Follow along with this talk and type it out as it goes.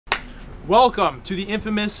Welcome to the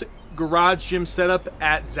infamous garage gym setup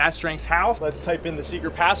at Szatstrength's house. Let's type in the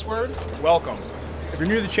secret password. Welcome. If you're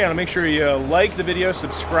new to the channel, make sure you like the video,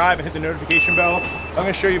 subscribe, and hit the notification bell. I'm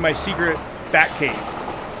gonna show you my secret bat cave.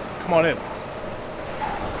 Come on in.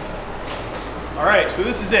 All right, so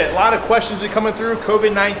this is it. A lot of questions are coming through.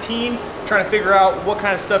 COVID-19, trying to figure out what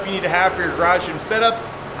kind of stuff you need to have for your garage gym setup.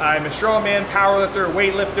 I'm a strongman, powerlifter,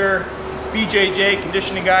 weightlifter, BJJ,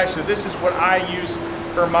 conditioning guy, so this is what I use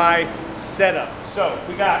for my setup. So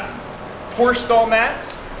we got horse stall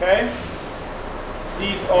mats, okay?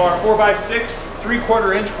 These are 4x6,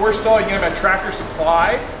 3/4 inch horse stall. You can have at Tractor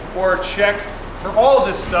Supply or check for all of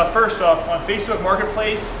this stuff, first off, on Facebook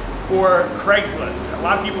Marketplace or Craigslist. A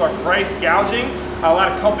lot of people are price gouging. A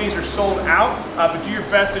lot of companies are sold out, but do your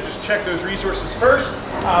best to just check those resources first.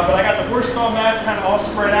 But I got the horse stall mats kind of all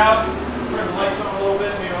spread out. Turn the lights on a little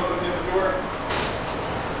bit, maybe I'll open the door.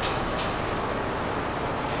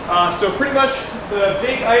 So pretty much the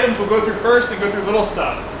big items we'll go through first and go through little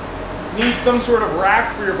stuff. Need some sort of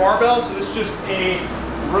rack for your barbell, so this is just a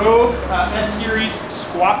Rogue S-Series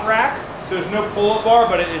squat rack. So there's no pull-up bar,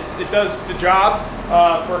 but it does the job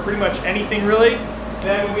for pretty much anything really.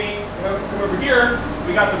 Then when we come over here,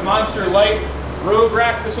 we got the Monster Light Rogue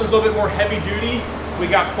rack. This one's a little bit more heavy duty. We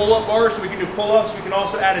got pull-up bars, so we can do pull-ups. We can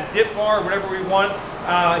also add a dip bar, whatever we want.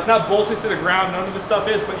 It's not bolted to the ground, none of the stuff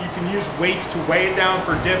is, but you can use weights to weigh it down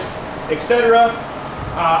for dips, etc.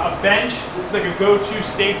 A bench, this is like a go-to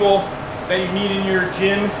staple that you need in your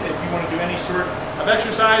gym if you want to do any sort of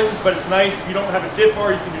exercises, but it's nice. If you don't have a dip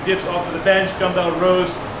bar, you can do dips off of the bench, dumbbell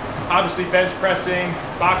rows, obviously bench pressing,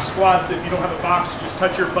 box squats. If you don't have a box, just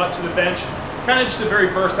touch your butt to the bench. Kind of just a very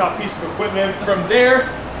versatile piece of equipment. From there,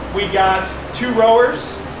 we got 2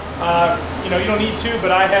 rowers. You don't need 2,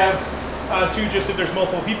 but I have 2 just if there's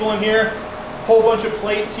multiple people in here. Whole bunch of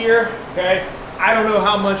plates here, okay? I don't know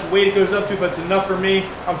how much weight it goes up to, but it's enough for me.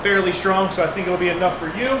 I'm fairly strong, so I think it'll be enough for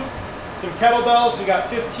you. Some kettlebells, we got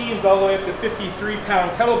 15s all the way up to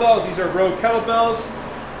 53-pound kettlebells. These are Rogue kettlebells.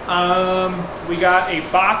 We got a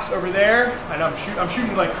box over there. I know I'm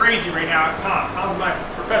shooting like crazy right now. Tom's my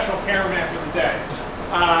professional cameraman for the day.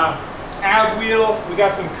 Ab wheel, we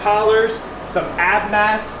got some collars, some ab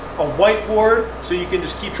mats, a whiteboard, so you can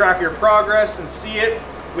just keep track of your progress and see it.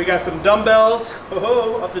 We got some dumbbells,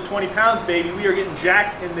 up to 20 pounds, baby. We are getting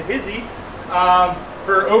jacked in the hizzy.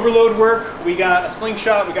 For overload work, we got a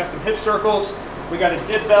slingshot, we got some hip circles, we got a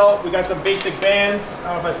dip belt, we got some basic bands.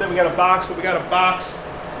 I don't know if I said we got a box, but we got a box.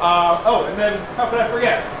 And then, how could I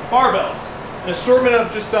forget? Barbells. An assortment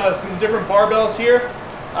of just some different barbells here.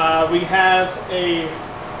 We have a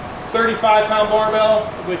 35-pound barbell,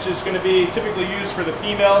 which is going to be typically used for the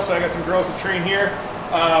females, so I got some girls to train here.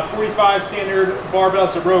 45 standard barbell,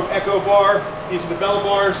 it's a Rogue Echo bar. These are the bell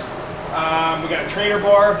bars. We got a trainer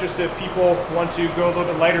bar, just if people want to go a little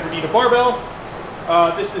bit lighter but need a barbell.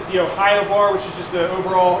 This is the Ohio bar, which is just an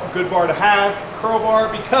overall good bar to have. Curl bar,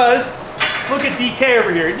 because look at DK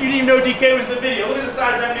over here. You didn't even know DK was in the video. Look at the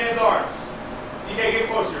size of that man's arms. DK, get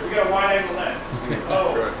closer. We got a wide angle lens.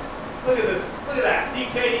 Oh. Look at this, look at that.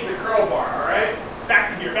 DK needs a curl bar, all right? Back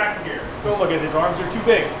to here, back to here. Don't look at his arms, they're too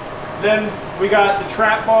big. Then we got the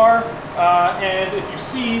trap bar, and if you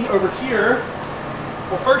see over here,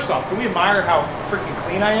 well, first off, can we admire how freaking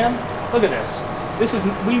clean I am? Look at this.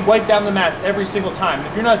 We wipe down the mats every single time. And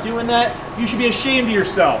if you're not doing that, you should be ashamed of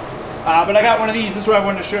yourself. But I got one of these, this is what I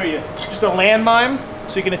wanted to show you. Just a landmine,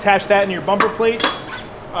 so you can attach that in your bumper plates.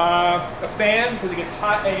 A fan, because it gets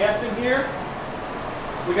hot AF in here.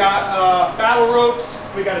 We got battle ropes,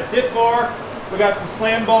 we got a dip bar, we got some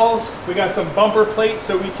slam balls, we got some bumper plates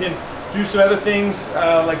so we can do some other things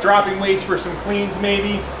like dropping weights for some cleans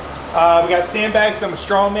maybe. We got sandbags, I'm a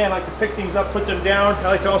strong man, I like to pick things up, put them down. I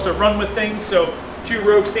like to also run with things, so 2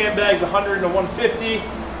 Rogue sandbags, 100 and a 150.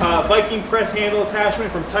 Viking press handle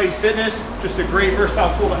attachment from Tight Fitness, just a great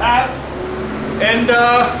versatile tool to have. And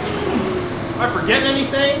am I forgetting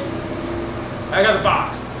anything? I got the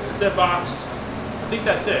box, it's that box. I think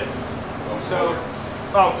that's it.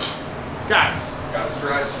 Guys. Gotta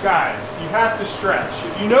stretch. Guys, you have to stretch.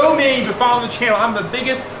 If you know me, you've been following the channel, I'm the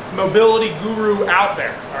biggest mobility guru out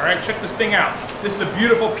there. All right, check this thing out. This is a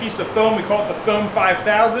beautiful piece of foam. We call it the Foam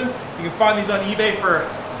 5000. You can find these on eBay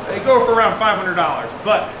they go for around $500,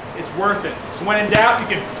 but it's worth it. So when in doubt, you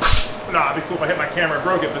can, it'd be cool if I hit my camera and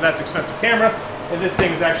broke it, but that's an expensive camera, and this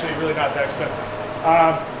thing is actually really not that expensive.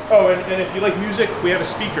 And if you like music, we have a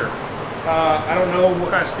speaker. I don't know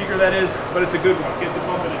what kind of speaker that is, but it's a good one. Gets it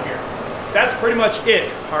bumping in here. That's pretty much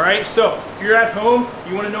it, all right? So if you're at home,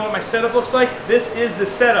 you wanna know what my setup looks like, this is the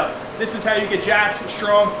setup. This is how you get jacked,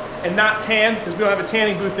 strong, and not tan, because we don't have a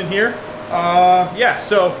tanning booth in here. Yeah,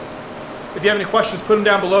 so If you have any questions, put them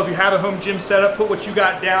down below. If you have a home gym setup, put what you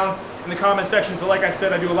got down in the comment section. But like I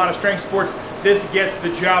said, I do a lot of strength sports. This gets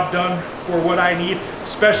the job done for what I need,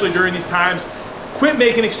 especially during these times. Quit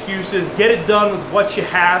making excuses, get it done with what you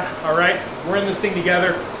have, all right? We're in this thing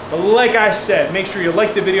together. But like I said, make sure you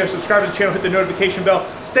like the video, subscribe to the channel, hit the notification bell.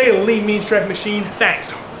 Stay a lean, mean strength machine.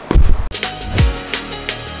 Thanks.